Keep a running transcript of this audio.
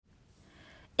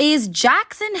Is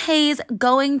Jaxson Hayes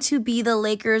going to be the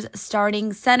Lakers'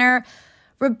 starting center?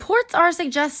 Reports are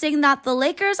suggesting that the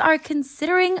Lakers are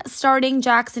considering starting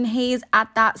Jaxson Hayes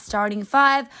at that starting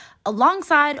five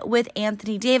alongside with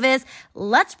Anthony Davis.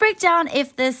 Let's break down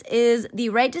if this is the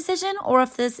right decision or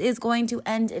if this is going to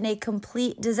end in a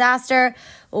complete disaster.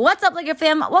 What's up, Laker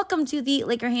fam? Welcome to the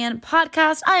Laker Hand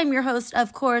podcast. I am your host,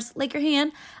 of course, Laker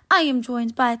Hand. I am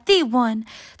joined by the one,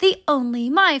 the only,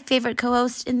 my favorite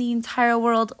co-host in the entire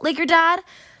world, Laker Dad.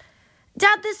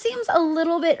 Dad, this seems a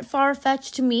little bit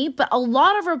far-fetched to me, but a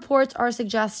lot of reports are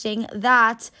suggesting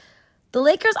that the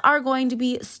Lakers are going to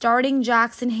be starting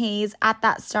Jaxson Hayes at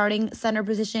that starting center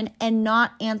position and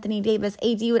not Anthony Davis.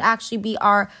 AD would actually be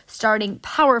our starting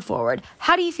power forward.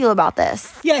 How do you feel about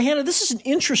this? Yeah, Hannah, this is an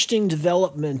interesting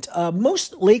development.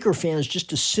 Most Laker fans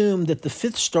just assumed that the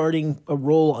fifth starting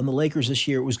role on the Lakers this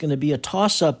year was going to be a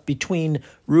toss-up between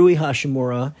Rui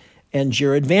Hachimura and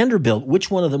Jared Vanderbilt, which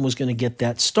one of them was going to get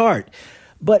that start.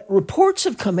 But reports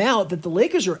have come out that the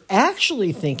Lakers are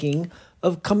actually thinking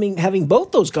of having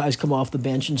both those guys come off the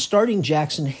bench and starting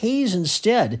Jaxson Hayes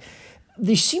instead.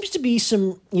 There seems to be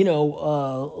some,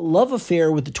 love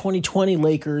affair with the 2020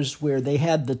 Lakers where they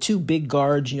had the two big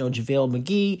guards, JaVale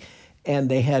McGee, and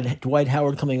they had Dwight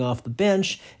Howard coming off the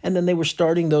bench, and then they were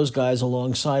starting those guys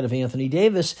alongside of Anthony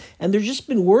Davis. And there's just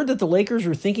been word that the Lakers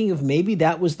are thinking of maybe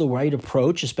that was the right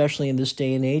approach, especially in this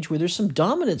day and age where there's some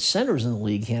dominant centers in the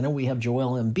league, Hannah. We have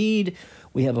Joel Embiid.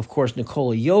 We have, of course,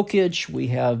 Nikola Jokic. We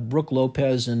have Brook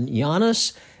Lopez and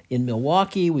Giannis in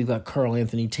Milwaukee. We've got Karl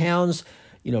Anthony Towns,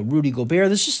 Rudy Gobert.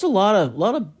 There's just a lot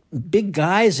of big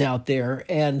guys out there,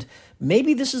 and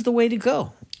maybe this is the way to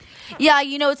go. Yeah,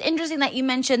 it's interesting that you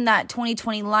mentioned that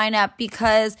 2020 lineup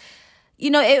because,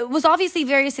 it was obviously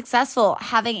very successful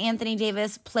having Anthony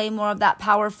Davis play more of that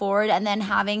power forward and then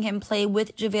having him play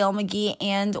with JaVale McGee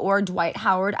and or Dwight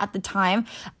Howard at the time.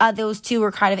 Those two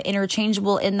were kind of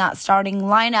interchangeable in that starting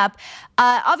lineup.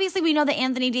 Obviously, we know that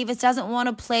Anthony Davis doesn't want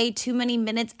to play too many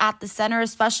minutes at the center,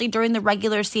 especially during the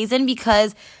regular season,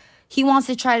 because he wants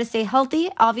to try to stay healthy.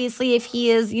 Obviously, if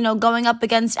he is, going up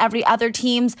against every other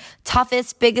team's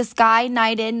toughest, biggest guy,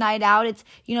 night in, night out, it's,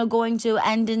 going to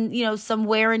end in, some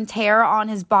wear and tear on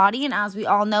his body. And as we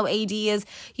all know, AD is,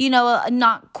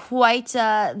 not quite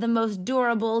the most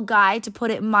durable guy, to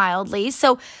put it mildly.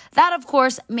 So that, of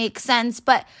course, makes sense.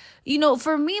 But,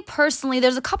 for me personally,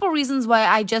 there's a couple reasons why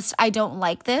I don't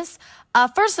like this.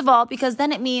 First of all, because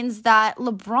then it means that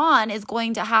LeBron is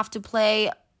going to have to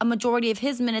play a majority of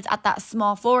his minutes at that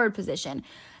small forward position.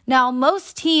 Now,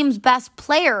 most teams' best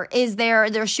player is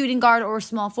their shooting guard or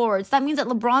small forwards. That means that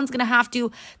LeBron's going to have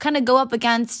to kind of go up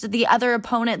against the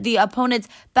opponent's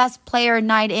best player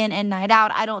night in and night out.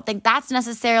 I don't think that's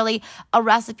necessarily a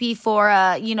recipe for,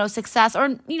 success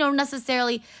or,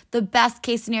 necessarily the best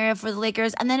case scenario for the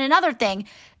Lakers. And then another thing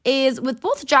is with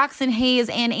both Jaxson Hayes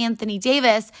and Anthony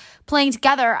Davis playing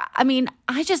together,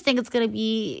 I just think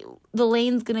the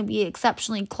lane's going to be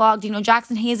exceptionally clogged.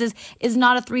 Jaxson Hayes is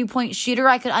not a three-point shooter.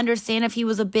 I could understand if he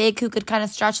was a big who could kind of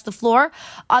stretch the floor.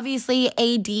 Obviously,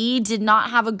 AD did not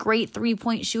have a great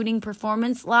three-point shooting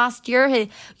performance last year. He,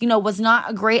 was not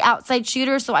a great outside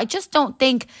shooter. So I just don't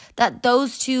think that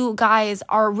those two guys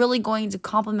are really going to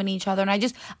complement each other.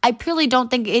 And I purely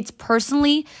don't think it's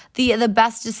personally the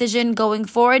best decision going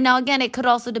forward. Now, again, it could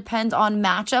also depend on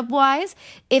matchup-wise.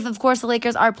 If, of course, the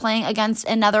Lakers are playing against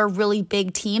another really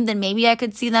big team, then maybe I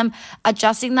could see them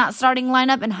adjusting that starting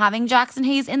lineup and having Jaxson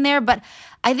Hayes in there. But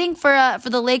I think for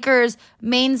the Lakers'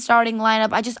 main starting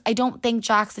lineup, I don't think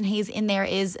Jaxson Hayes in there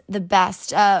is the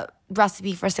best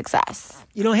recipe for success.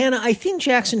 Hannah, I think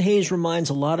Jaxson Hayes reminds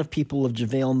a lot of people of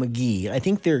JaVale McGee. I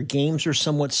think their games are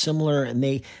somewhat similar and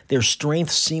their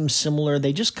strengths seem similar.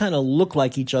 They just kind of look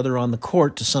like each other on the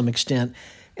court to some extent.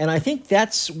 And I think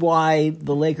that's why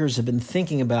the Lakers have been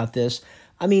thinking about this.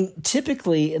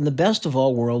 Typically, in the best of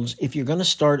all worlds, if you're going to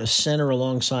start a center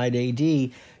alongside AD,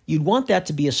 you'd want that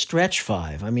to be a stretch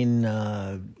five.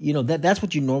 That's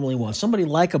what you normally want. Somebody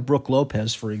like a Brook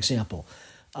Lopez, for example,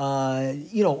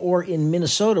 or in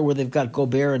Minnesota where they've got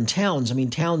Gobert and Towns.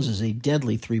 Towns is a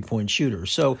deadly three-point shooter.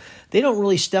 So they don't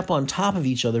really step on top of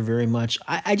each other very much.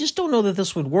 I just don't know that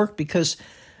this would work because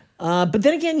but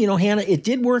then again, Hannah, it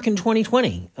did work in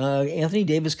 2020. Anthony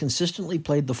Davis consistently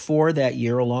played the four that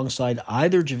year alongside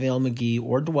either JaVale McGee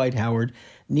or Dwight Howard,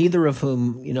 neither of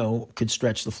whom, could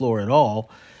stretch the floor at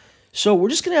all. So we're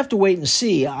just going to have to wait and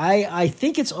see. I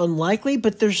think it's unlikely,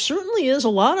 but there certainly is a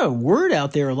lot of word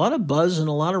out there, a lot of buzz and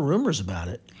a lot of rumors about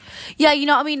it. Yeah,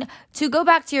 I mean, to go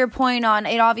back to your point on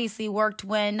it obviously worked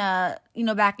when,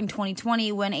 back in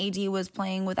 2020 when AD was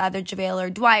playing with either JaVale or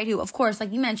Dwight, who, of course,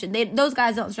 like you mentioned, those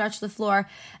guys don't stretch the floor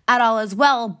at all as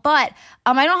well. But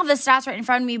I don't have the stats right in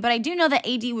front of me, but I do know that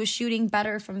AD was shooting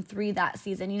better from three that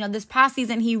season. This past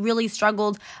season, he really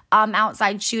struggled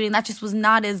outside shooting. That just was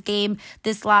not his game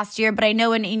this last year. But I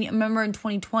know remember in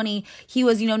 2020, he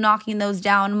was, knocking those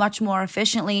down much more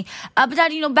efficiently. But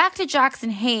Dad, back to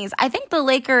Jaxson Hayes, I think the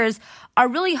Lakers are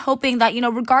really hoping that,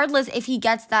 regardless if he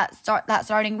gets that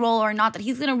starting role or not, that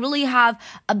he's going to really have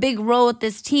a big role with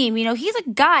this team. He's a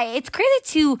guy. It's crazy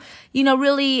to,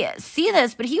 really see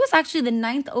this, but he was actually the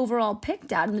 9th overall pick,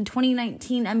 Dad, in the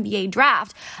 2019 NBA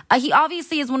draft. He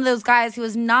obviously is one of those guys who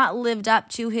has not lived up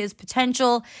to his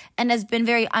potential and has been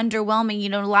very underwhelming.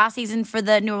 Last season for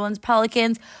the New Orleans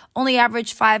Pelicans, only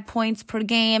averaged 5 points per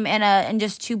game and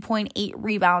just 2.8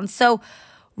 rebounds. So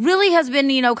really has been,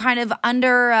 kind of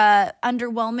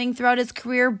underwhelming throughout his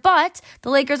career. But the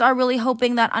Lakers are really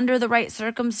hoping that under the right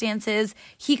circumstances,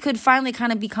 he could finally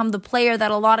kind of become the player that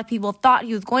a lot of people thought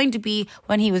he was going to be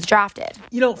when he was drafted.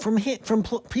 From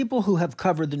people who have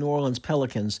covered the New Orleans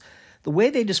Pelicans, the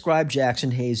way they describe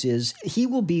Jaxson Hayes is he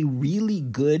will be really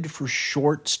good for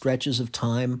short stretches of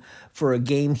time, for a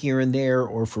game here and there,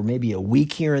 or for maybe a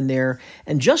week here and there.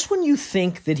 And just when you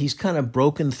think that he's kind of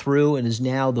broken through and is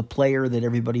now the player that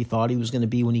everybody thought he was going to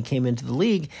be when he came into the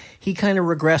league, he kind of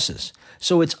regresses.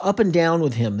 So it's up and down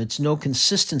with him. It's no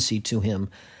consistency to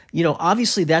him.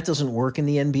 Obviously that doesn't work in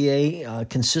the NBA.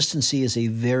 Consistency is a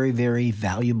very, very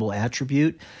valuable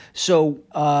attribute. So,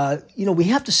 we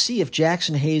have to see if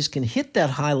Jaxson Hayes can hit that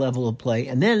high level of play.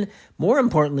 And then, more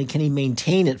importantly, can he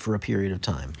maintain it for a period of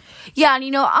time? Yeah,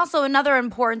 and also another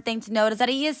important thing to note is that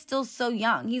he is still so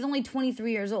young. He's only 23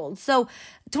 years old. So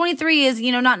 23 is,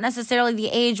 not necessarily the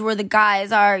age where the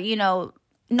guys are,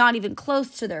 not even close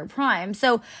to their prime.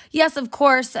 So yes, of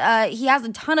course, he has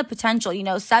a ton of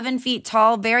potential, 7 feet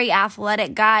tall, very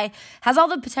athletic guy, has all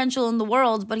the potential in the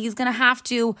world, but he's going to have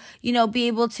to, be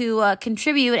able to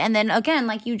contribute. And then again,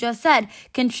 like you just said,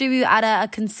 contribute at a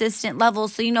consistent level.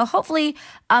 So, hopefully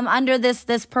under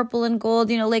this purple and gold,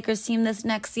 Lakers team this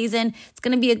next season, it's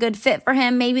going to be a good fit for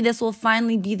him. Maybe this will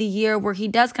finally be the year where he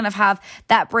does kind of have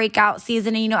that breakout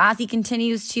season. And, as he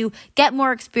continues to get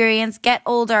more experience, get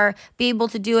older, be able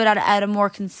to do it at a more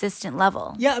consistent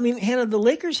level. Yeah, I mean, Hannah, the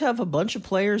Lakers have a bunch of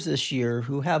players this year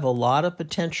who have a lot of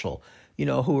potential,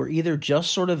 who are either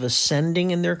just sort of ascending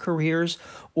in their careers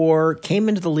or came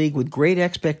into the league with great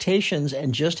expectations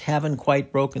and just haven't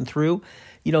quite broken through.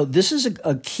 This is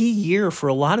a key year for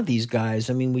a lot of these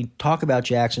guys. I mean, we talk about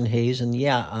Jaxson Hayes,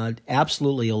 and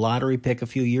absolutely a lottery pick a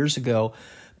few years ago.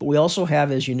 But we also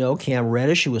have, as you know, Cam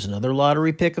Reddish, who was another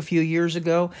lottery pick a few years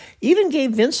ago. Even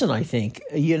Gabe Vincent, I think.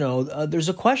 There's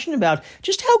a question about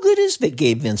just how good is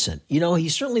Gabe Vincent. He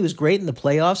certainly was great in the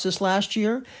playoffs this last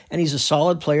year, and he's a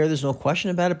solid player. There's no question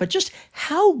about it. But just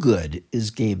how good is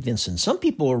Gabe Vincent? Some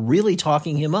people are really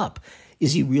talking him up.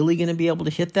 Is he really going to be able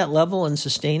to hit that level and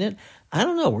sustain it? I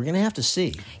don't know. We're going to have to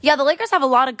see. Yeah, the Lakers have a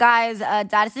lot of guys,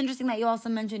 Dad. It's interesting that you also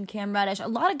mentioned Cam Reddish. A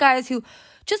lot of guys who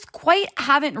just quite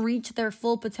haven't reached their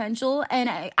full potential, and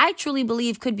I truly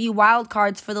believe could be wild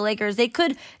cards for the Lakers. They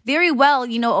could very well,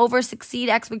 over succeed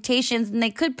expectations, and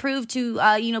they could prove to,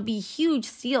 be huge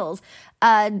steals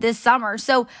this summer.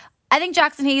 So I think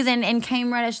Jaxson Hayes and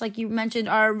Cam Reddish, like you mentioned,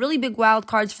 are really big wild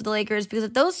cards for the Lakers, because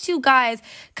if those two guys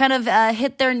kind of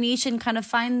hit their niche and kind of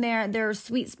find their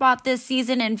sweet spot this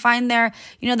season and find their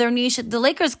niche, the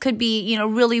Lakers could be,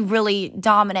 really, really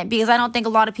dominant, because I don't think a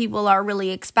lot of people are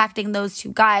really expecting those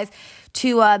two guys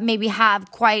to maybe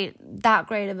have quite that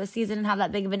great of a season and have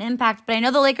that big of an impact. But I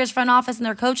know the Lakers front office and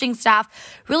their coaching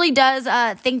staff really does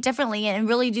think differently and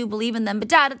really do believe in them. But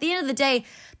Dad, at the end of the day,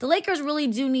 the Lakers really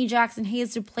do need Jaxson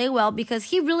Hayes to play well, because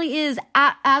he really is,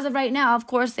 as of right now, of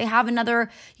course, they have another,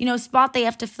 spot they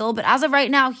have to fill. But as of right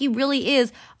now, he really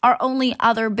is our only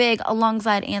other big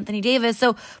alongside Anthony Davis.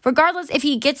 So regardless if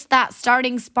he gets that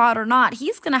starting spot or not,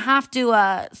 he's going to have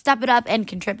to step it up and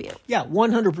contribute. Yeah,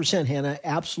 100%, Hannah.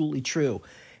 Absolutely true.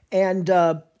 And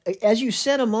as you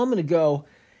said a moment ago,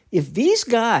 if these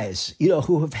guys,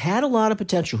 who have had a lot of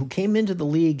potential, who came into the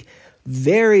league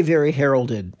very, very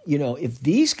heralded, if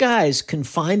these guys can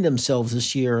find themselves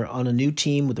this year on a new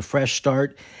team with a fresh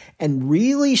start and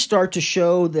really start to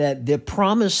show that the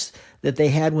promise that they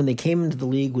had when they came into the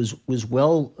league was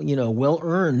well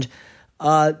earned,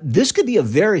 this could be a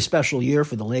very special year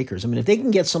for the Lakers. I mean, if they can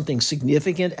get something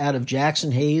significant out of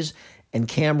Jaxson Hayes and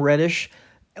Cam Reddish,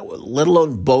 let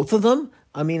alone both of them,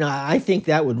 I mean, I think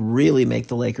that would really make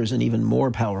the Lakers an even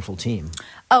more powerful team.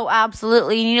 Oh,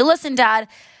 absolutely. And listen, Dad,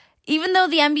 even though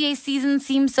the NBA season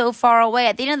seems so far away,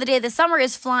 at the end of the day, the summer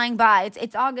is flying by.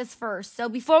 It's August 1st. So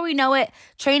before we know it,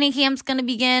 training camp's going to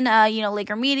begin,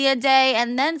 Laker Media Day,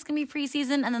 and then it's going to be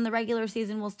preseason, and then the regular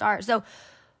season will start. So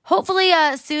hopefully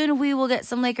soon we will get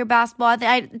some Laker basketball.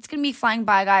 It's going to be flying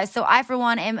by, guys. So I, for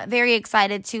one, am very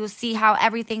excited to see how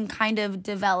everything kind of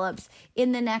develops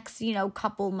in the next,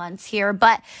 couple months here.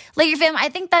 But Laker fam, I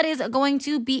think that is going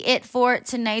to be it for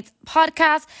tonight's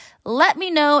podcast. Let me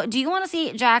know, do you want to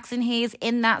see Jaxson Hayes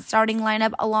in that starting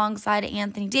lineup alongside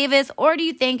Anthony Davis, or do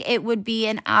you think it would be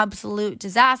an absolute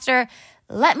disaster?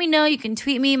 Let me know. You can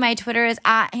tweet me. My Twitter is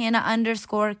at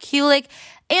Hannah_Kulik.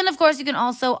 And of course, you can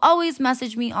also always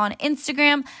message me on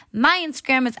Instagram. My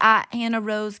Instagram is at Hannah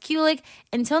Rose Kulik.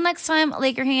 Until next time,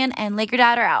 Laker Hand and Laker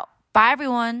Dad are out. Bye,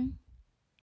 everyone.